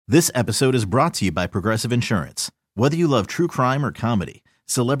This episode is brought to you by Progressive Insurance. Whether you love true crime or comedy,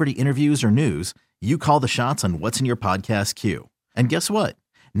 celebrity interviews or news, you call the shots on what's in your podcast queue. And guess what?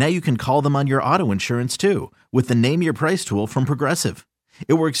 Now you can call them on your auto insurance too with the Name Your Price tool from Progressive.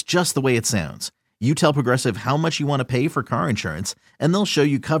 It works just the way it sounds. You tell Progressive how much you want to pay for car insurance, and they'll show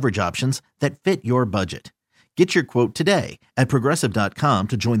you coverage options that fit your budget. Get your quote today at Progressive.com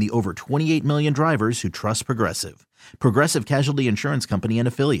to join the over 28 million drivers who trust Progressive. Progressive Casualty Insurance Company and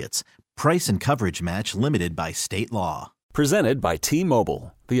Affiliates. Price and coverage match limited by state law. Presented by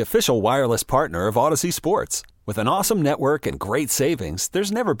T-Mobile, the official wireless partner of Odyssey Sports. With an awesome network and great savings,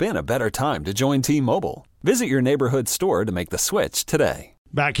 there's never been a better time to join T-Mobile. Visit your neighborhood store to make the switch today.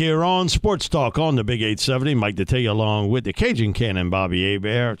 Back here on Sports Talk on the Big 870, Mike Detillier along with the Cajun Cannon, Bobby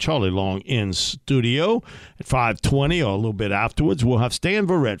Hebert, Charlie Long in studio at 5:20 or a little bit afterwards. We'll have Stan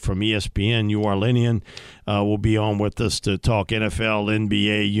Verrett from ESPN, New Orleanian, will be on with us to talk NFL,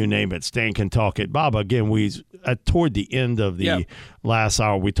 NBA, you name it. Stan can talk it. Bob, again, toward the end of the last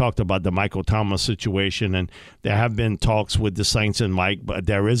hour, we talked about the Michael Thomas situation, and there have been talks with the Saints and Mike, but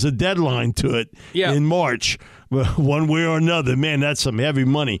there is a deadline to it in March. One way or another, man, that's some heavy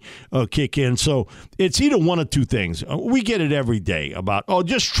money kick in. So it's either one of two things. We get it every day about,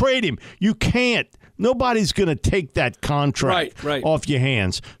 just trade him. You can't. Nobody's going to take that contract off your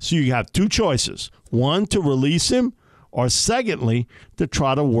hands. So you have two choices. One, to release him, or secondly, to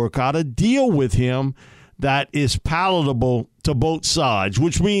try to work out a deal with him that is palatable to both sides,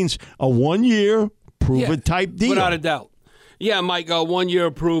 which means a 1-year prove-it type deal. Without a doubt. Yeah, Mike, 1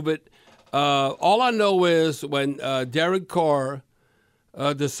 year prove-it. All I know is when Derek Carr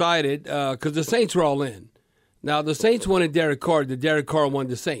decided, because the Saints were all in. Now, the Saints wanted Derek Carr. Did Derek Carr want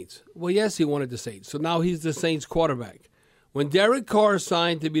the Saints? Well, yes, he wanted the Saints. So now he's the Saints quarterback. When Derek Carr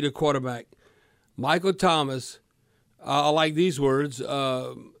signed to be the quarterback, Michael Thomas, I like these words,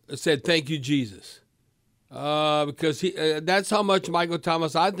 said, "Thank you, Jesus." Because that's how much Michael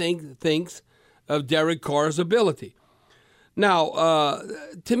Thomas, I think, thinks of Derek Carr's ability. Now,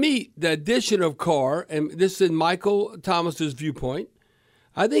 to me, the addition of Carr, and this is Michael Thomas's viewpoint,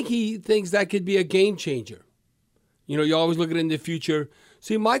 I think he thinks that could be a game changer. You know, you're always looking in the future.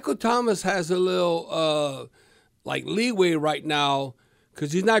 See, Michael Thomas has a little, leeway right now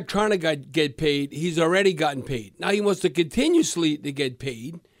because he's not trying to get paid. He's already gotten paid. Now he wants to continuously to get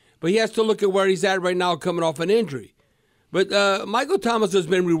paid, but he has to look at where he's at right now coming off an injury. But Michael Thomas has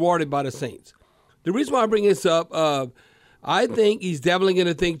been rewarded by the Saints. The reason why I bring this up, I think he's definitely going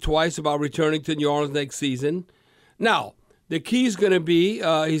to think twice about returning to New Orleans next season. Now, the key is going to be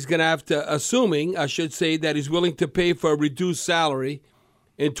he's going to have to, assuming, I should say, that he's willing to pay for a reduced salary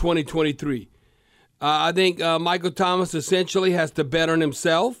in 2023. I think Michael Thomas essentially has to bet on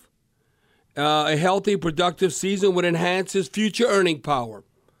himself. A healthy, productive season would enhance his future earning power,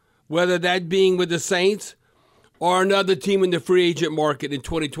 whether that being with the Saints or another team in the free agent market in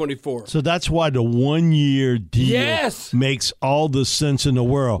 2024. So that's why the 1-year deal makes all the sense in the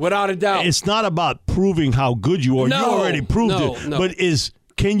world. Without a doubt. It's not about proving how good you are. You already proved it. No. But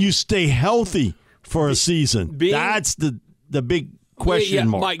can you stay healthy for a season? That's the big question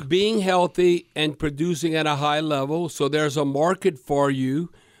mark. Mike, being healthy and producing at a high level, so there's a market for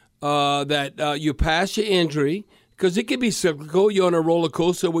you that you pass your injury, because it can be cyclical. You're on a roller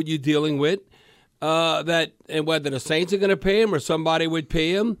coaster, what you're dealing with. And whether the Saints are going to pay him or somebody would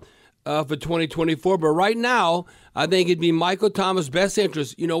pay him for 2024. But right now, I think it'd be Michael Thomas' best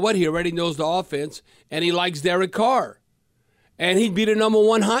interest. You know what? He already knows the offense, and he likes Derek Carr. And he'd be the number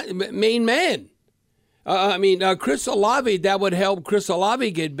one main man. Chris Olave, that would help Chris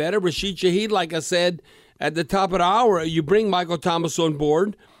Olave get better. Rashid Shaheed, like I said at the top of the hour, you bring Michael Thomas on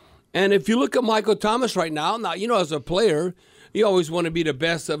board. And if you look at Michael Thomas right now, as a player, you always want to be the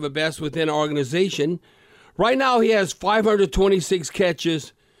best of the best within an organization. Right now, he has 526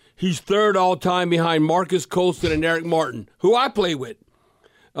 catches. He's third all-time behind Marcus Colston and Eric Martin, who I play with.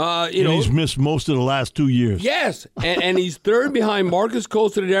 He's missed most of the last 2 years. Yes, and he's third behind Marcus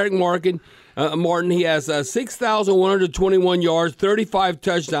Colston and Eric Martin. He has 6,121 yards, 35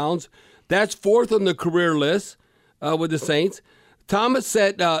 touchdowns. That's fourth on the career list with the Saints. Thomas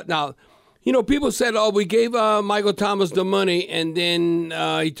said, people said, we gave Michael Thomas the money, and then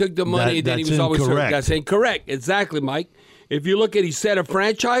he took the money, then he was always hurt. That's incorrect. Exactly, Mike. If you look at, he set a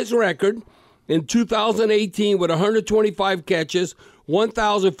franchise record in 2018 with 125 catches,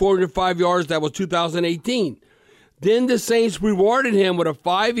 1,405 yards. That was 2018. Then the Saints rewarded him with a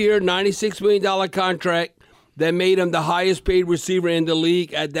 5-year, $96 million contract that made him the highest paid receiver in the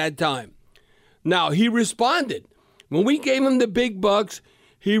league at that time. Now, he responded. When we gave him the big bucks,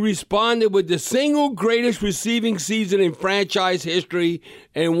 he responded with the single greatest receiving season in franchise history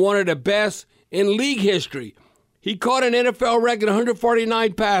and one of the best in league history. He caught an NFL record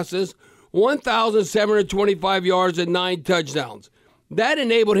 149 passes, 1,725 yards, and 9 touchdowns. That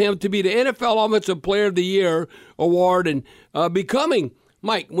enabled him to be the NFL Offensive Player of the Year award and becoming,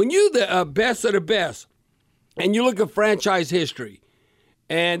 Mike, when you're the best of the best and you look at franchise history,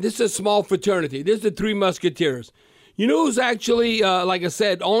 and this is a small fraternity, this is the Three Musketeers. You know who's actually, like I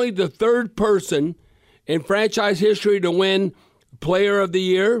said, only the third person in franchise history to win Player of the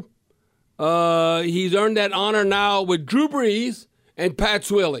Year? He's earned that honor now with Drew Brees and Pat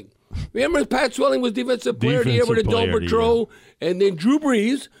Swilling. Remember, Pat Swilling was Defensive Player of the Year with the Dome Patrol, and then Drew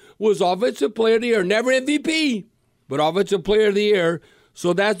Brees was Offensive Player of the Year, never MVP, but Offensive Player of the Year.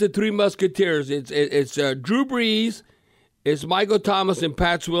 So that's the Three Musketeers. It's Drew Brees, it's Michael Thomas, and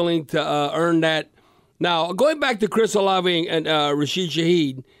Pat Swilling to earn that. Now, going back to Chris Olave and Rashid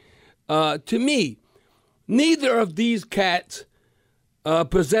Shaheed, to me, neither of these cats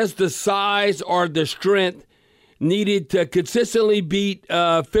possess the size or the strength needed to consistently beat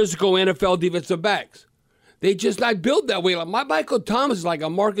physical NFL defensive backs. They just not built that way. Like Michael Thomas is like a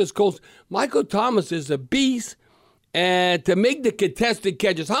Marcus Colts. Michael Thomas is a beast. And to make the contested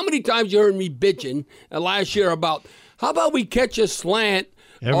catches, how many times you heard me bitching last year about how about we catch a slant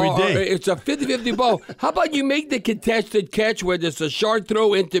every day? Or it's a 50-50 ball. How about you make the contested catch, whether it's a short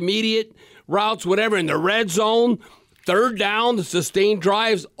throw, intermediate routes, whatever, in the red zone, third down, the sustained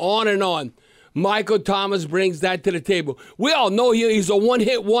drives, on and on. Michael Thomas brings that to the table. We all know he's a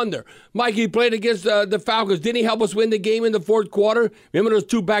one-hit wonder. Mike, he played against the Falcons. Didn't he help us win the game in the fourth quarter? Remember those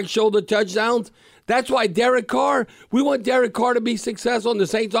 2 back shoulder touchdowns? That's why Derek Carr, we want Derek Carr to be successful and the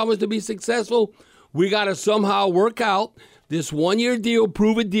Saints offense to be successful. We got to somehow work out this one-year deal,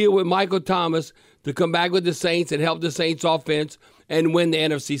 prove-it deal with Michael Thomas to come back with the Saints and help the Saints offense and win the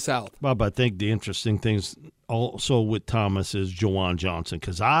NFC South. Bob, I think the interesting things also with Thomas is Juwan Johnson,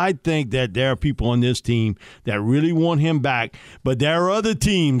 because I think that there are people on this team that really want him back, but there are other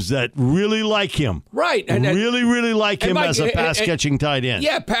teams that really like him. Right. And really like him as a pass-catching tight end.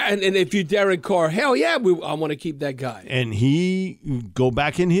 Yeah, and if you Derek Carr, hell yeah, I want to keep that guy. And he, go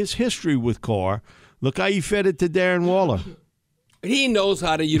back in his history with Carr, look how he fed it to Darren Waller. He knows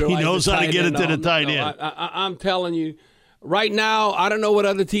how to utilize He knows how to get it to the tight end. I'm telling you. Right now, I don't know what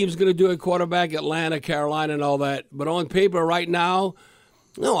other team's going to do at quarterback, Atlanta, Carolina, and all that. But on paper right now,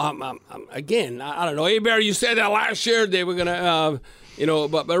 no, I'm again, I don't know. Hey, Barry, you said that last year they were going to,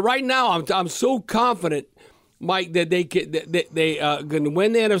 but right now I'm so confident, Mike, that they going to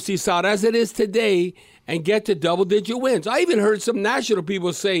win the NFC South as it is today and get to double-digit wins. I even heard some national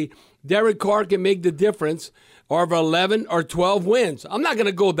people say Derek Carr can make the difference of 11 or 12 wins. I'm not going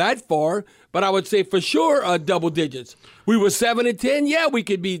to go that far, but I would say for sure double digits. We were 7-10. Yeah, we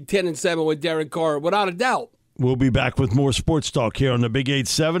could be 10-7 with Derek Carr, without a doubt. We'll be back with more sports talk here on the Big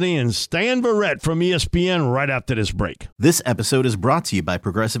 870 and Stan Verrett from ESPN right after this break. This episode is brought to you by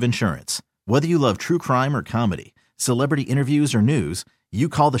Progressive Insurance. Whether you love true crime or comedy, celebrity interviews or news, you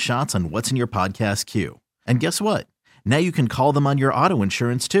call the shots on what's in your podcast queue. And guess what? Now you can call them on your auto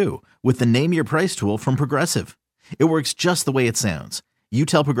insurance too with the Name Your Price tool from Progressive. It works just the way it sounds. You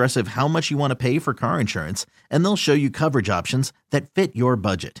tell Progressive how much you want to pay for car insurance, and they'll show you coverage options that fit your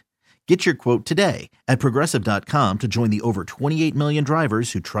budget. Get your quote today at Progressive.com to join the over 28 million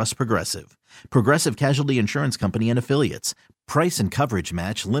drivers who trust Progressive. Progressive Casualty Insurance Company and Affiliates. Price and coverage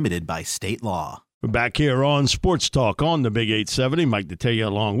match limited by state law. We're back here on Sports Talk on the Big 870. Mike Detillier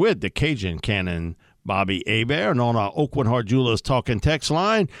along with the Cajun Cannon, Bobby Hebert, and on our Oakwood Heart Jewelers talking text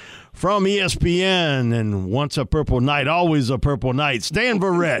line from ESPN. And once a purple night, always a purple night. Stan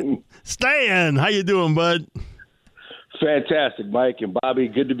Verrett. Stan, how you doing, bud? Fantastic, Mike and Bobby.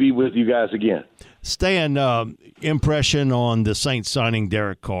 Good to be with you guys again. Stan, impression on the Saints signing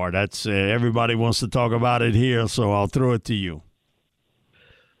Derek Carr. That's everybody wants to talk about it here, so I'll throw it to you.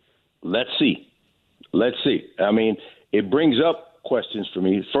 Let's see. I mean, it brings up questions for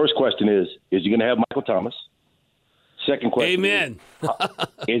me. First question is he going to have Michael Thomas? Second question, amen.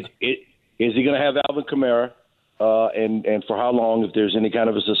 Is he going to have Alvin Kamara? And for how long, if there's any kind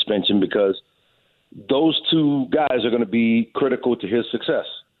of a suspension? Because those two guys are going to be critical to his success.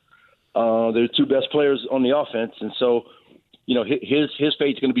 They're the two best players on the offense, and so his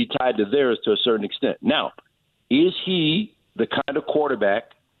fate's going to be tied to theirs to a certain extent. Now, is he the kind of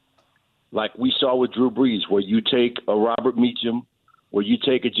quarterback like we saw with Drew Brees, where you take a Robert Meacham, where you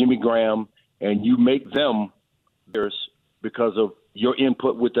take a Jimmy Graham, and you make them theirs because of your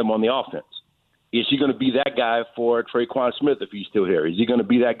input with them on the offense? Is he going to be that guy for Traquan Smith if he's still here? Is he going to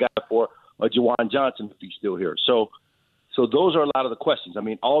be that guy for Juwan Johnson if he's still here? So So those are a lot of the questions. I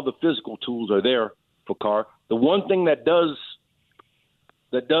mean, all the physical tools are there for Carr. The one thing that does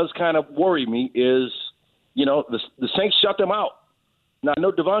kind of worry me is, the Saints shut them out. Now, I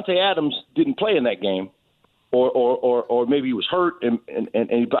know Devontae Adams didn't play in that game, or maybe he was hurt, and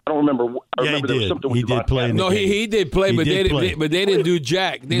I don't remember. I remember there was something with he did play. No, he did play, but they didn't do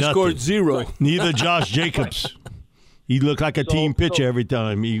jack. They scored 0. Neither Josh Jacobs. He looked like a team pitcher every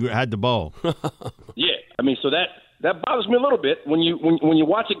time he had the ball. Yeah, I mean, so that bothers me a little bit when you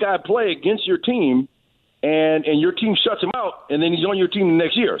watch a guy play against your team, and your team shuts him out, and then he's on your team the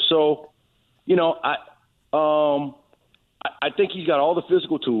next year. So, I think he's got all the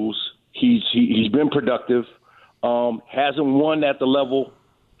physical tools. He's been productive. Hasn't won at the level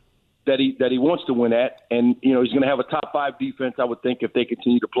that he wants to win at, and he's going to have a top 5 defense, I would think, if they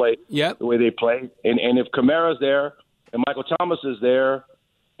continue to play the way they play. And if Kamara's there, and Michael Thomas is there,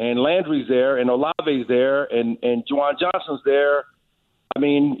 and Landry's there, and Olave's there, and Juwan Johnson's there, I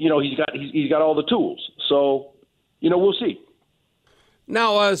mean, he's got all the tools. So, we'll see.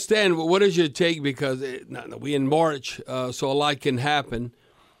 Now, Stan, what is your take? Because we in March, so a lot can happen.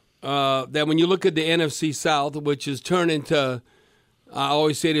 That when you look at the NFC South, which is turned into, I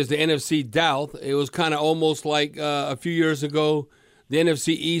always say it is the NFC Doubt. It was kind of almost like a few years ago, the NFC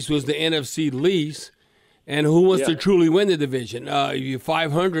East was the NFC Least. And who wants to truly win the division? If you're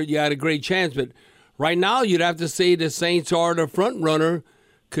 500, you had a great chance. But right now, you'd have to say the Saints are the front runner,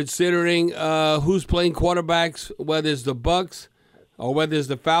 considering who's playing quarterbacks, whether it's the Bucs or whether it's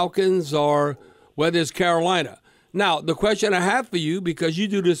the Falcons or whether it's Carolina. Now, the question I have for you, because you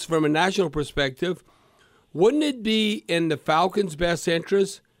do this from a national perspective, wouldn't it be in the Falcons' best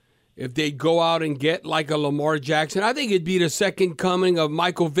interest if they go out and get like a Lamar Jackson? I think it'd be the second coming of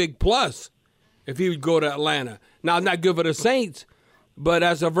Michael Vick plus if he would go to Atlanta. Now, not good for the Saints, but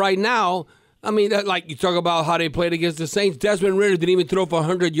as of right now, I mean, like you talk about how they played against the Saints. Desmond Ridder didn't even throw for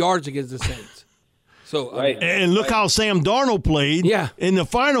 100 yards against the Saints. So, right. And look how Sam Darnold played in the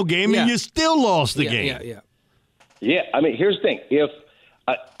final game, and you still lost the game. Yeah, I mean, here's the thing. If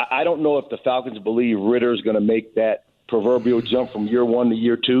I don't know if the Falcons believe Ritter's going to make that proverbial jump from year 1 to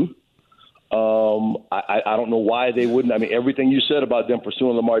year 2. I don't know why they wouldn't. I mean, everything you said about them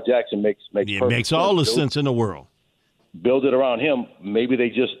pursuing Lamar Jackson makes perfect makes all the sense in the world. Build it around him. Maybe they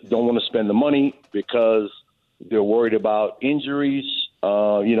just don't want to spend the money because they're worried about injuries.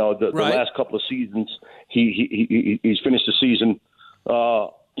 The last couple of seasons, he's finished the season,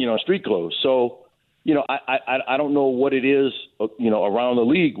 in street clothes. So, I don't know what it is, around the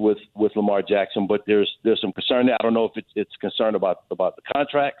league with Lamar Jackson, but there's some concern there. I don't know if it's concern about the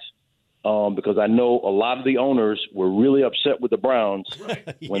contracts, because I know a lot of the owners were really upset with the Browns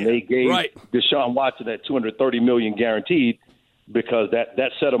when they gave Deshaun Watson that $230 million guaranteed, because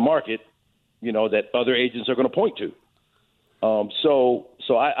that set a market, that other agents are going to point to. So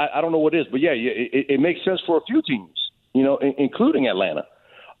I don't know what it is, but it makes sense for a few teams, including Atlanta.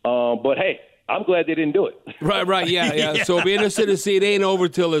 But hey, I'm glad they didn't do it. Right, yeah. So it'll be interesting to see. It ain't over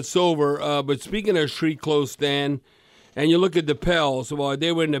till it's over. But speaking of street clothes, Stan, and you look at the Pels, well,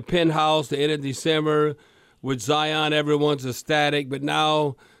 they were in the penthouse the end of December with Zion. Everyone's ecstatic, but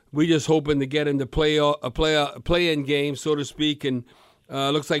now we just hoping to get into play-in game, so to speak. And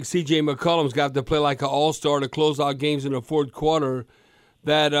looks like C.J. McCollum's got to play like an all-star to close out games in the fourth quarter.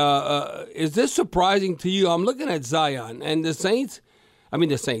 That is this surprising to you? I'm looking at Zion and the Saints.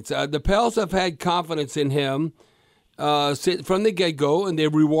 The Pels have had confidence in him from the get-go, and they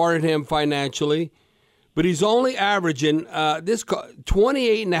rewarded him financially. But he's only averaging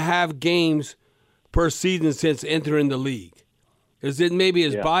 28 and a half games per season since entering the league. Is it maybe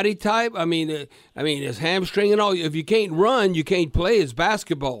his body type? I mean, his hamstring and all. If you can't run, you can't play. It's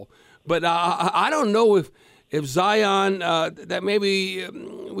basketball. But I don't know if Zion, that maybe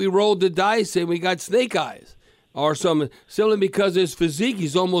we rolled the dice and we got snake eyes. Or something, simply because his physique,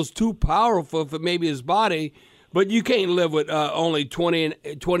 he's almost too powerful for maybe his body, but you can't live with only 28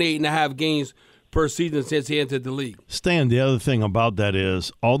 and a half games per season since he entered the league. Stan, the other thing about that is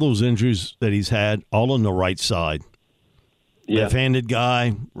all those injuries that he's had, all on the right side. Left-handed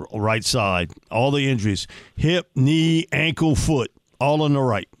guy, right side, all the injuries, hip, knee, ankle, foot, all on the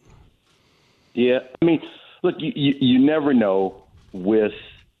right. Yeah, I mean, look, you never know with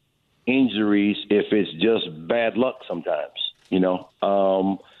injuries if it's just bad luck sometimes,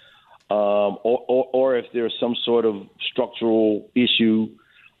 or if there's some sort of structural issue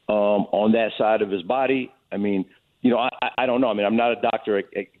on that side of his body. I mean, I don't know. I mean, I'm not a doctor.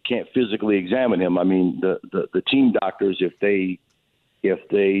 I can't physically examine him. I mean, the team doctors, if they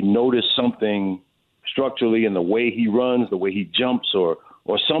notice something structurally in the way he runs, the way he jumps, or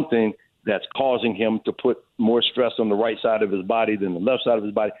something, that's causing him to put more stress on the right side of his body than the left side of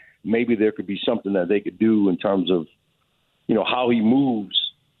his body. Maybe there could be something that they could do in terms of, how he moves.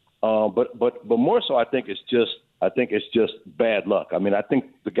 But more so, I think it's just bad luck. I mean, I think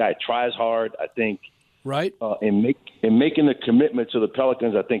the guy tries hard. I think right in making the commitment to the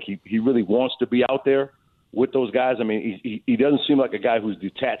Pelicans, I think he really wants to be out there with those guys. I mean, he doesn't seem like a guy who's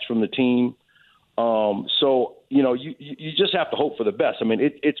detached from the team. So you just have to hope for the best. I mean,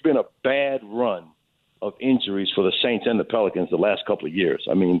 it's been a bad run of injuries for the Saints and the Pelicans the last couple of years.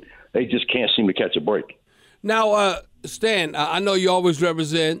 I mean, they just can't seem to catch a break. Now, Stan, I know you always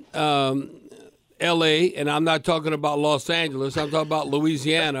represent L.A., and I'm not talking about Los Angeles. I'm talking about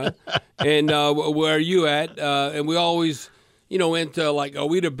Louisiana, and where are you at? And we always, into like, are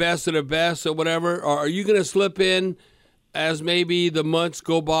we the best of the best or whatever? Or are you going to slip in as maybe the months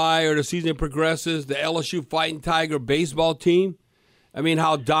go by or the season progresses, the LSU Fighting Tiger baseball team? I mean,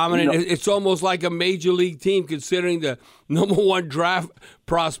 how dominant. It's almost like a major league team considering the number one draft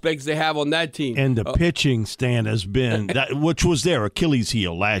prospects they have on that team. And the pitching stand has been, which was their Achilles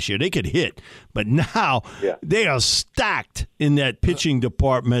heel last year. They could hit, but now they are stacked in that pitching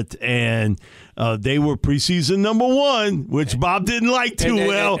department, and they were preseason number one, which Bob didn't like too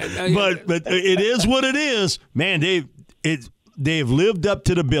well, but it is what it is. Man, they've lived up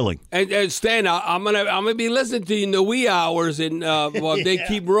to the billing. And Stan, I'm gonna be listening to you in the wee hours, and while they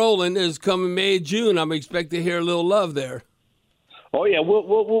keep rolling, is coming May, June. I'm expecting to hear a little love there. Oh yeah,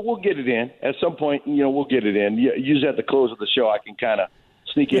 we'll get it in at some point. We'll get it in. Usually at the close of the show, I can kind of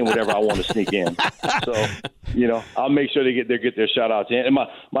sneak in whatever I want to sneak in. So I'll make sure they get their shout outs in. And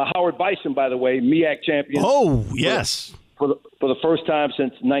my Howard Bison, by the way, MEAC champion. Oh yes, for the first time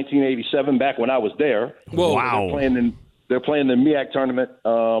since 1987, back when I was there. Whoa! Wow. They're playing the MEAC tournament,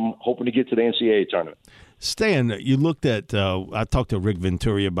 hoping to get to the NCAA tournament. Stan, you looked at I talked to Rick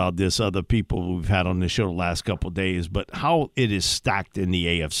Venturi about this, other people we've had on the show the last couple of days, but how it is stacked in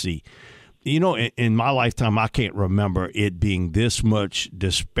the AFC. In my lifetime, I can't remember it being this much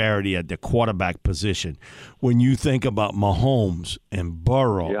disparity at the quarterback position. When you think about Mahomes and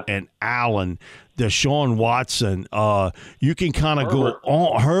Burrow and Allen, Deshaun Watson, you can kind of go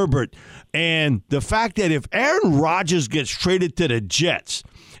on Herbert. And the fact that if Aaron Rodgers gets traded to the Jets,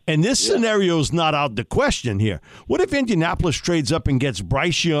 and this scenario is not out the question here, what if Indianapolis trades up and gets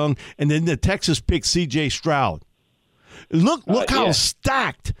Bryce Young, and then the Texas picks C.J. Stroud? Look how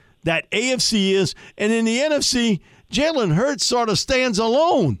stacked that AFC is, and in the NFC, Jalen Hurts sort of stands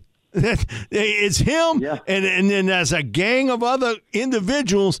alone. It's him, and then there's a gang of other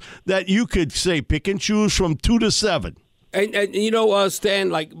individuals that you could say pick and choose from 2 to 7. And Stan,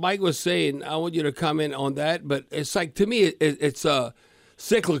 like Mike was saying, I want you to comment on that, but it's like, to me, it's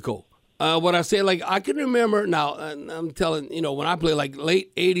cyclical. What I say, like, I can remember now, I'm telling, when I played like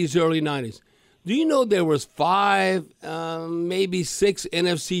late 80s, early 90s, do you know there was 5, maybe 6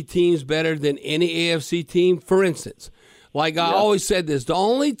 NFC teams better than any AFC team? For instance, like I always said this, the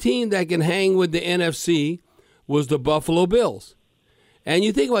only team that can hang with the NFC was the Buffalo Bills. And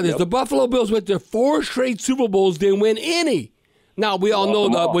you think about this, the Buffalo Bills went to 4 straight Super Bowls, didn't win any. Now, we all know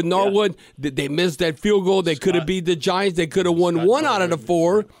that with Norwood, they missed that field goal. They could have beat the Giants. They could have won 1 out of the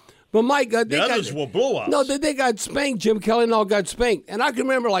 4. But, Mike, the others were blowouts. No, they got spanked. Jim Kelly and all got spanked. And I can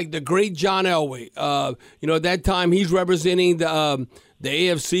remember, like, the great John Elway. At that time, he's representing the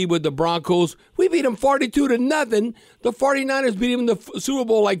AFC with the Broncos. We beat them 42-0. The 49ers beat him in the Super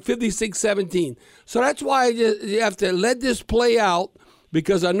Bowl like 56-17. So that's why you have to let this play out,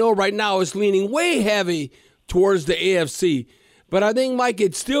 because I know right now it's leaning way heavy towards the AFC. But I think, Mike,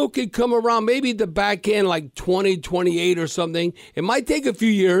 it still could come around maybe the back end, like 2028 or something. It might take a few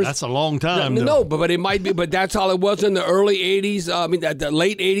years. That's a long time. No, but it might be. But that's how it was in the early 80s. The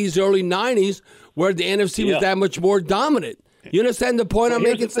late 80s, early 90s, where the NFC was that much more dominant. You understand the point I'm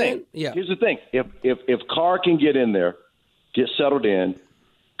making, Sam? Yeah. Here's the thing. If Carr can get in there, get settled in,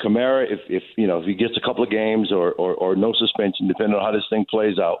 Kamara, if he gets a couple of games or no suspension, depending on how this thing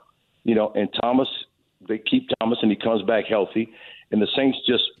plays out, and Thomas, they keep Thomas and he comes back healthy, and the Saints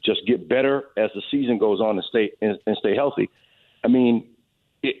just get better as the season goes on and stay healthy. I mean,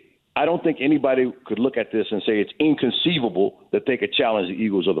 I don't think anybody could look at this and say it's inconceivable that they could challenge the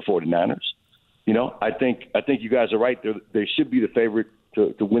Eagles or the 49ers. I think you guys are right. They should be the favorite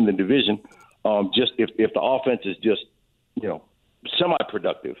to win the division. Just if the offense is just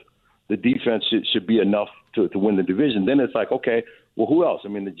semi-productive, the defense should be enough to win the division. Then it's like, okay, well, who else? I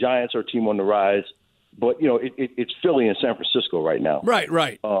mean, the Giants are a team on the rise, but it's Philly and San Francisco right now. Right.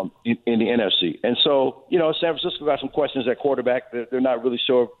 In the NFC, and so San Francisco got some questions at quarterback. They're not really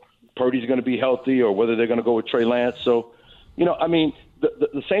sure if Purdy's going to be healthy or whether they're going to go with Trey Lance. So,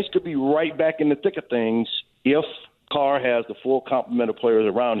 the Saints could be right back in the thick of things if Carr has the full complement of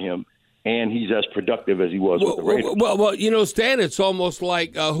players around him and he's as productive as he was with the Raiders. Well, Stan, it's almost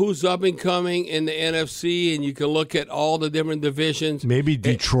like who's up and coming in the NFC, and you can look at all the different divisions. Maybe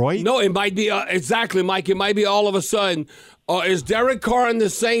Detroit? No, it might be exactly, Mike. It might be all of a sudden. Is Derek Carr and the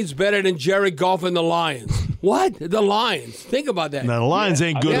Saints better than Jared Goff and the Lions? What? The Lions. Think about that. Now, the Lions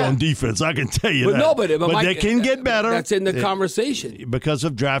ain't good on defense, I can tell you that. But Mike, they can get better. That's in the conversation. Because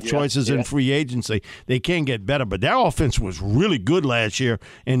of draft choices and free agency, they can get better. But their offense was really good last year,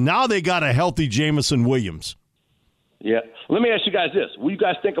 and now they got a healthy Jameson Williams. Yeah. Let me ask you guys this. What do you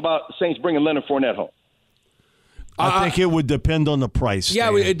guys think about the Saints bringing Leonard Fournette home? I think it would depend on the price,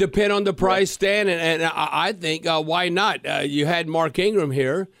 Stan. Yeah, it depend on the price, Stan, and I think why not? You had Mark Ingram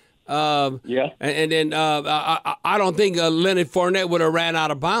here. And then I don't think Leonard Fournette would have ran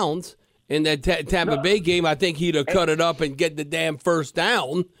out of bounds in that Tampa Bay game. I think he'd have cut it up and get the damn first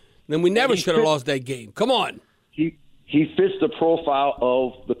down. Then we never should have lost that game. Come on. He fits the profile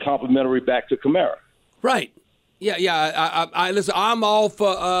of the complimentary back to Kamara. Right. Yeah. I listen. I'm all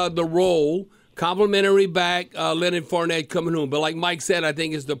for the role. Complimentary back, Leonard Fournette coming home. But like Mike said, I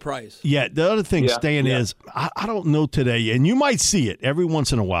think it's the price. Yeah, the other thing, Stan, is I don't know today, and you might see it every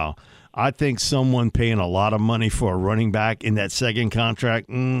once in a while. I think someone paying a lot of money for a running back in that second contract,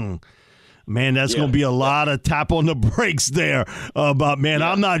 man, that's going to be a lot of tap on the brakes there.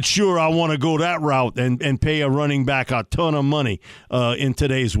 I'm not sure I want to go that route and pay a running back a ton of money in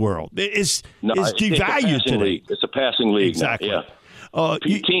today's world. It's devalued today. It's a passing league. Exactly. Now,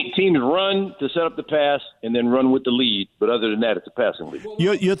 teams run to set up the pass and then run with the lead, but other than that, it's a passing league.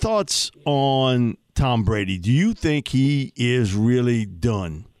 Your thoughts on Tom Brady? Do you think he is really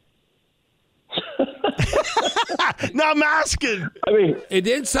done? No, I'm asking. I mean, it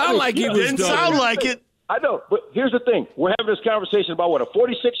didn't sound like he was done. It didn't sound like it. I know, but here's the thing: we're having this conversation about a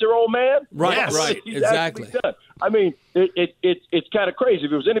 46-year-old man. Right, yes. right, He's exactly. Done. I mean, it's kind of crazy.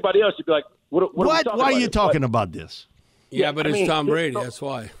 If it was anybody else, you'd be like, "What are we talking about? Why are you talking about this?" Yeah, but it's Tom Brady. That's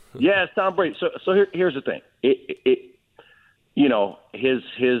why. Yeah, it's Tom Brady. So here's the thing. His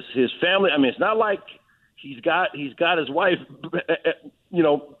family. I mean, it's not like he's got his wife,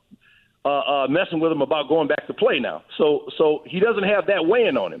 messing with him about going back to play now. So he doesn't have that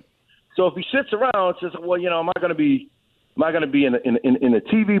weighing on him. So if he sits around and says, well, am I going to be in a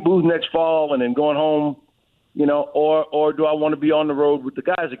TV booth next fall and then going home, or do I want to be on the road with the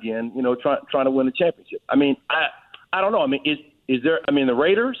guys again, trying to win the championship? I mean, I don't know. I mean, is there? I mean, the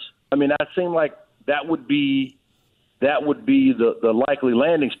Raiders. I mean, that seemed like that would be the likely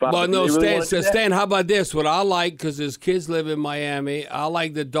landing spot. Well, no, Stan, how about this? What I like, because his kids live in Miami, I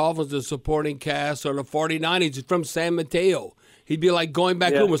like the Dolphins, the supporting cast, or the 49ers from San Mateo. He'd be like going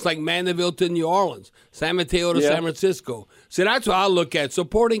back home. It's like Mandeville to New Orleans, San Mateo to San Francisco. So that's what I look at.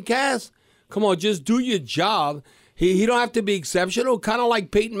 Supporting cast, come on, just do your job. He don't have to be exceptional, kind of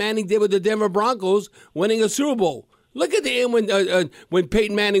like Peyton Manning did with the Denver Broncos winning a Super Bowl. Look at the end when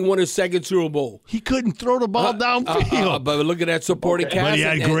Peyton Manning won his second Super Bowl. He couldn't throw the ball downfield. But look at that supporting cast. But he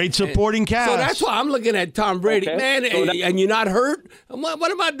had great supporting cast. So that's why I'm looking at Tom Brady. Man, and you're not hurt?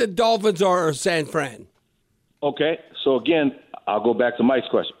 What about the Dolphins or San Fran? Okay, so again, I'll go back to Mike's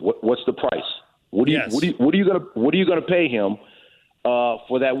question. What's the price? What are you gonna pay him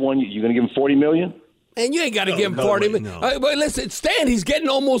for that one? You're gonna give him $40 million? And you ain't got to give him $40 million. No. But listen, Stan, he's getting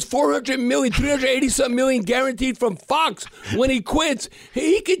almost $400 million, $380-something million guaranteed from Fox when he quits.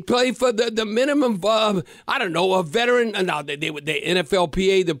 He could play for the minimum, a veteran. Now, the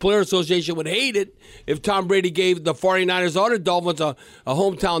NFLPA, the Player Association, would hate it if Tom Brady gave the 49ers or the Dolphins a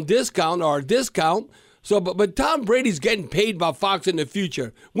hometown discount or a discount. So, but Tom Brady's getting paid by Fox in the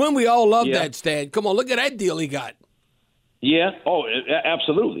future. When we all love that, Stan. Come on, look at that deal he got. Yeah. Oh,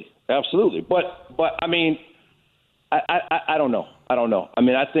 absolutely. Absolutely. But I mean, I don't know. I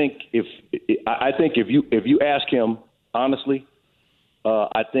mean, I think if you ask him honestly,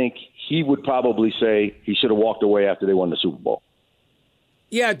 I think he would probably say he should have walked away after they won the Super Bowl.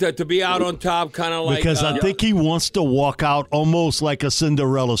 Yeah, to be out on top, kind of like because I think he wants to walk out almost like a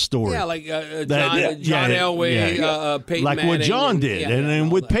Cinderella story. Yeah, like John Elway, Peyton like Manning, what John did,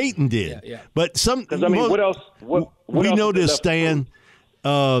 and what Peyton did. Yeah. But what else? We know this, Stan.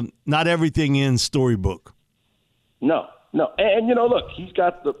 Not everything in storybook. No, and look, he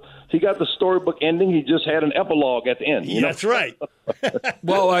got the storybook ending. He just had an epilogue at the end. That's right.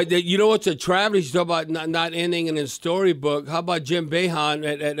 Well, what's a travesty? You talk about not ending in a storybook. How about Jim Boeheim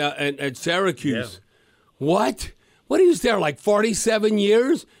at Syracuse? Yeah. What he was there like 47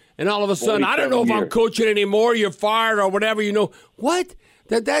 years, and all of a sudden, I don't know if I'm coaching anymore. You're fired or whatever. What?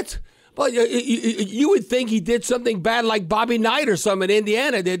 That's. Well, you would think he did something bad like Bobby Knight or something in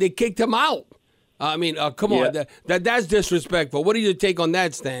Indiana. They kicked him out. I mean, come on. That's disrespectful. What do you take on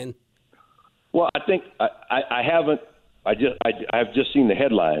that, Stan? Well, I think I haven't. I've just seen the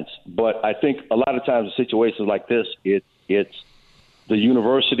headlines, but I think a lot of times in situations like this, it's the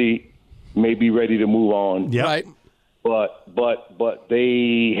university may be ready to move on. Yep. Right. But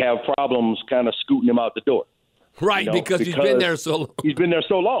they have problems kind of scooting him out the door. Right, because he's been there so long. He's been there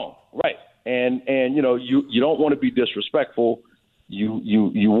so long, right? And you don't want to be disrespectful.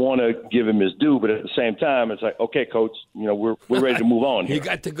 You want to give him his due, but at the same time, it's like, okay, coach, we're ready to move on here. You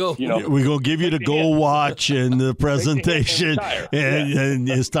got to go. We're gonna give you the goal watch and the presentation, and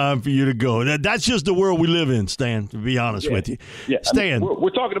it's time for you to go. That's just the world we live in, Stan. To be honest with you, Stan. We're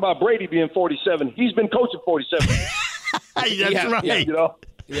talking about Brady being 47. He's been coaching 47. That's right.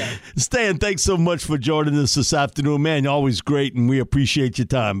 Yeah. Stan, thanks so much for joining us this afternoon, man. You're always great, and we appreciate your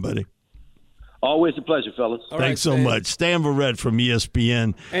time, buddy. Always a pleasure, fellas. Thanks so much. Stan Verrett from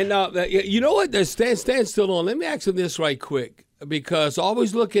ESPN. And you know what? Stan's still on. Let me ask him this right quick, because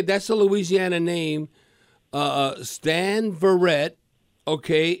always look at that's a Louisiana name, Stan Verrett.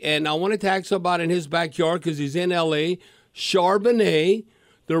 Okay, and I wanted to ask him about in his backyard because he's in L.A. Charbonnet,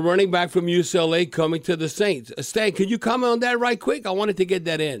 the running back from UCLA, coming to the Saints. Stan, could you comment on that right quick? I wanted to get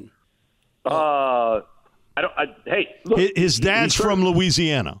that in. Hey, look, his dad's from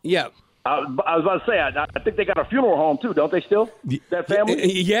Louisiana. Yeah. I was about to say, I think they got a funeral home too, don't they? Still, that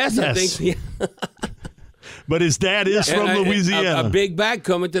family. Yes, I think so. Yeah. But his dad is from Louisiana. A big back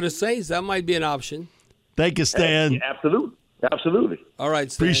coming to the Saints. That might be an option. Thank you, Stan. Absolutely. All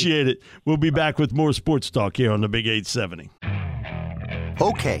right, Stan. Appreciate it. We'll be back with more sports talk here on the Big 870.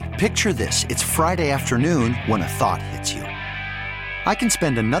 Okay, picture this. It's Friday afternoon when a thought hits you. I can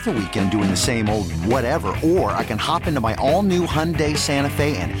spend another weekend doing the same old whatever, or I can hop into my all-new Hyundai Santa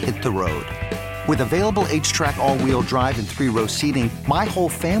Fe and hit the road. With available H-Track all-wheel drive and 3-row seating, my whole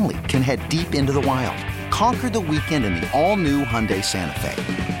family can head deep into the wild. Conquer the weekend in the all-new Hyundai Santa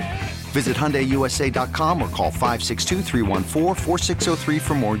Fe. Visit HyundaiUSA.com or call 562-314-4603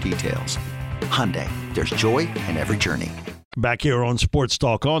 for more details. Hyundai, there's joy in every journey. Back here on Sports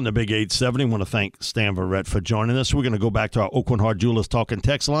Talk on the Big 870. I want to thank Stan Verrett for joining us. We're going to go back to our Aucoin Hart Jewelers talking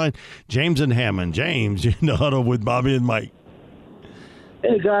text line. James and Hammond. James, you're in the huddle with Bobby and Mike.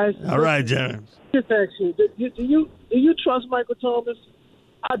 Hey, guys. All right, James. Just actually, do you trust Michael Thomas?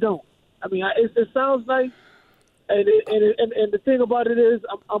 I don't. I mean, it sounds nice, and the thing about it is,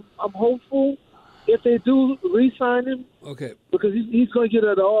 I'm hopeful if they do re-sign him. Okay. Because he's going to get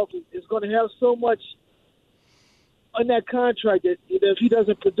out of the office. It's going to have so much on that contract that if he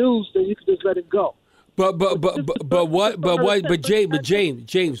doesn't produce, then you can just let him go.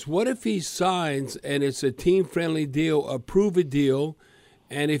 James, what if he signs and it's a team friendly deal, a prove-it deal,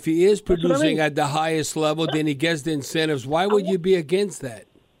 and if he is producing at the highest level, then he gets the incentives? Why would you be against that?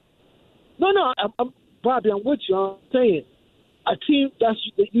 No, Bobby, I'm with you. I'm saying a team.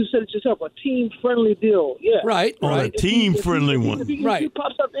 You said it yourself. A team friendly deal. Yeah. Right. A team friendly one. If he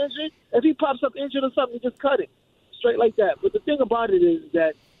pops up injured or something, you just cut it. Straight like that. But the thing about it is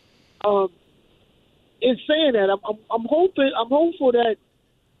that, in saying that, I'm hopeful that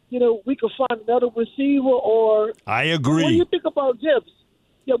we can find another receiver. Or I agree. What do you think about Gibbs?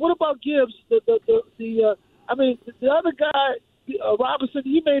 Yeah, what about Gibbs? The other guy, Robinson.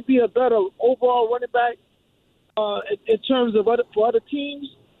 He may be a better overall running back in terms of for other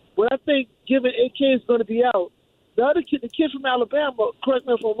teams. But I think, given AK is going to be out, the other kid, the kid from Alabama. Correct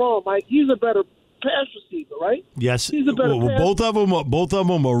me if I'm wrong, Mike. He's a better pass receiver, right? Yes. He's a better both of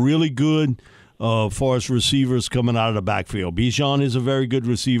them are really good for us receivers coming out of the backfield. Bijan is a very good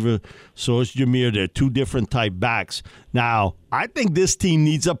receiver. So is Jameer. They're two different type backs. Now, I think this team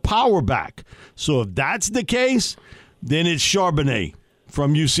needs a power back. So if that's the case, then it's Charbonnet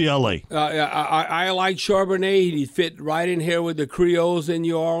from UCLA. I like Charbonnet. He fit right in here with the Creoles in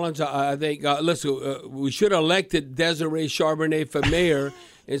New Orleans. I think, we should have elected Desiree Charbonnet for mayor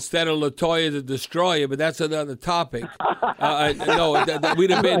instead of LaToya the Destroyer, but that's another topic. We'd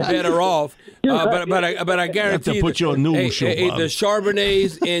have been better off. But I guarantee you, put your new show, the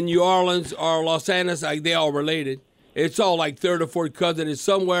Charbonnets in New Orleans or Los Angeles, they all related. It's all like third or fourth cousin. It's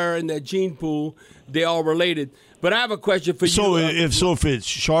somewhere in that gene pool. They all related. But I have a question for you. If it's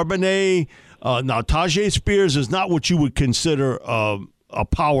Charbonnet, now Tajay Spears is not what you would consider a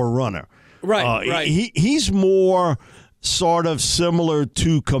power runner. Right, right. He's more sort of similar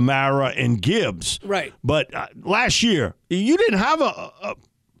to Kamara and Gibbs. Right. But last year, you didn't have a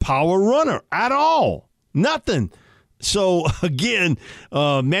power runner at all. Nothing. So, again,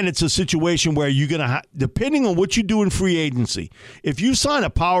 man, it's a situation where you're going to depending on what you do in free agency, if you sign a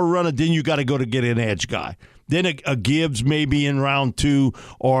power runner, then you got to go to get an edge guy. Then a Gibbs maybe in round 2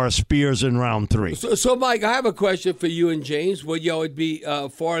 or a Spears in round 3. So Mike, I have a question for you and James. What y'all would be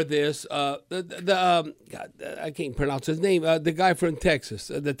for this? God, I can't pronounce his name. The guy from Texas,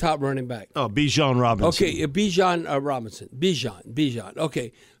 the top running back. Oh, Bijan Robinson. Okay, Bijan Robinson. Bijan.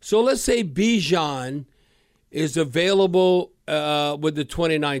 Okay, so let's say Bijan is available with the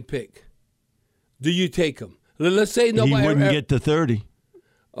 29th pick. Do you take him? Let's say nobody. He wouldn't get to 30.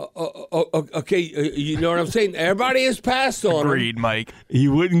 Okay, you know what I'm saying? Everybody has passed on him. Agreed, Mike. He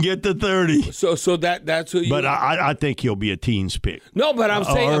wouldn't get to 30. So that's who you. But I think he'll be a teens pick. No, but I'm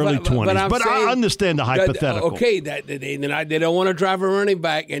saying early 20s. But I understand the hypothetical. Okay, they don't want to drive a running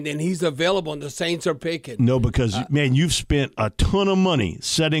back, and then he's available, and the Saints are picking. No, because man, you've spent a ton of money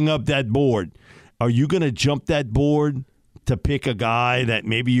setting up that board. Are you going to jump that board to pick a guy that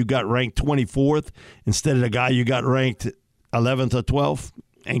maybe you got ranked 24th instead of the guy you got ranked 11th or 12th?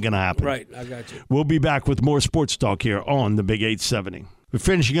 Ain't going to happen. Right, I got you. We'll be back with more Sports Talk here on the Big 870. We're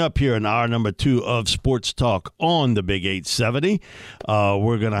finishing up here in hour number 2 of Sports Talk on the Big 870.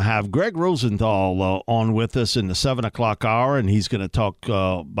 We're going to have Greg Rosenthal on with us in the 7 o'clock hour, and he's going to talk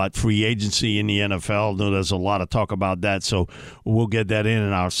about free agency in the NFL. I know there's a lot of talk about that, so we'll get that in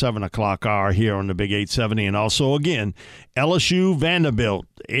our 7 o'clock hour here on the Big 870. And also, again, LSU Vanderbilt,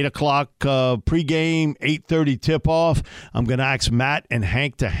 8 o'clock pregame, 8:30 tip-off. I'm going to ask Matt and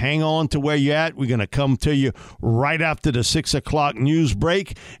Hank to hang on to where you're at. We're going to come to you right after the 6 o'clock news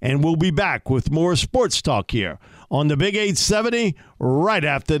break, and we'll be back with more Sports Talk here on the Big 870 right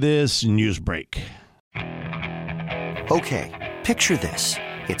after this news break. Okay, picture this.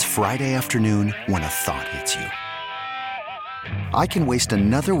 It's Friday afternoon when a thought hits you. I can waste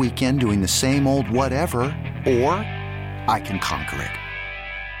another weekend doing the same old whatever, or I can conquer it.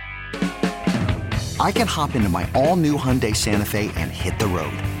 I can hop into my all-new Hyundai Santa Fe and hit the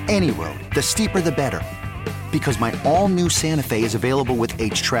road. Any road. The steeper, the better. Because my all-new Santa Fe is available with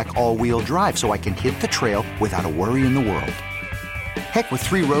H-Track all-wheel drive, so I can hit the trail without a worry in the world. Heck, with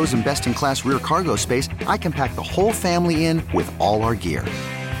 3 rows and best-in-class rear cargo space, I can pack the whole family in with all our gear.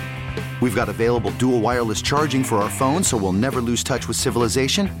 We've got available dual wireless charging for our phones, so we'll never lose touch with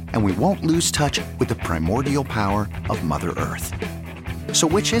civilization, and we won't lose touch with the primordial power of Mother Earth. So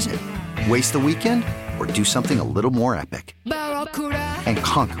which is it? Waste the weekend or do something a little more epic? And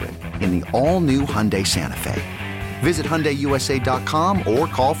conquer it in the all-new Hyundai Santa Fe. Visit HyundaiUSA.com or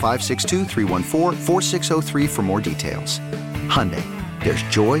call 562-314-4603 for more details. Hyundai, there's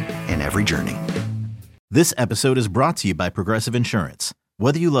joy in every journey. This episode is brought to you by Progressive Insurance.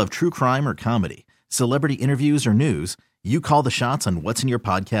 Whether you love true crime or comedy, celebrity interviews or news, you call the shots on what's in your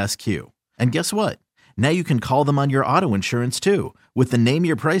podcast queue. And guess what? Now you can call them on your auto insurance too with the Name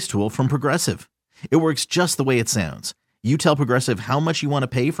Your Price tool from Progressive. It works just the way it sounds. You tell Progressive how much you want to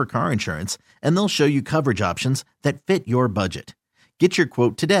pay for car insurance, and they'll show you coverage options that fit your budget. Get your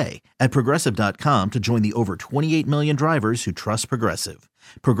quote today at Progressive.com to join the over 28 million drivers who trust Progressive.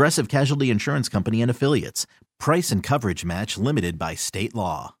 Progressive Casualty Insurance Company and Affiliates. Price and coverage match limited by state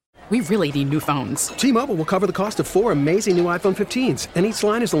law. We really need new phones. T-Mobile will cover the cost of 4 amazing new iPhone 15s, and each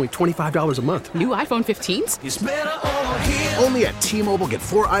line is only $25 a month. New iPhone 15s? It's better over here. Only at T-Mobile, get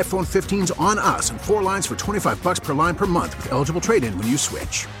 4 iPhone 15s on us and 4 lines for $25 per line per month with eligible trade-in when you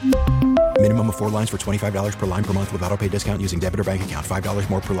switch. Minimum of 4 lines for $25 per line per month with autopay discount using debit or bank account. $5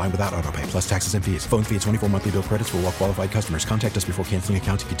 more per line without autopay, plus taxes and fees. Phone fee at 24 monthly bill credits for well-qualified customers. Contact us before canceling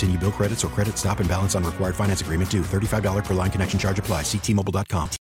account to continue bill credits or credit stop and balance on required finance agreement due. $35 per line connection charge applies. See T-Mobile.com.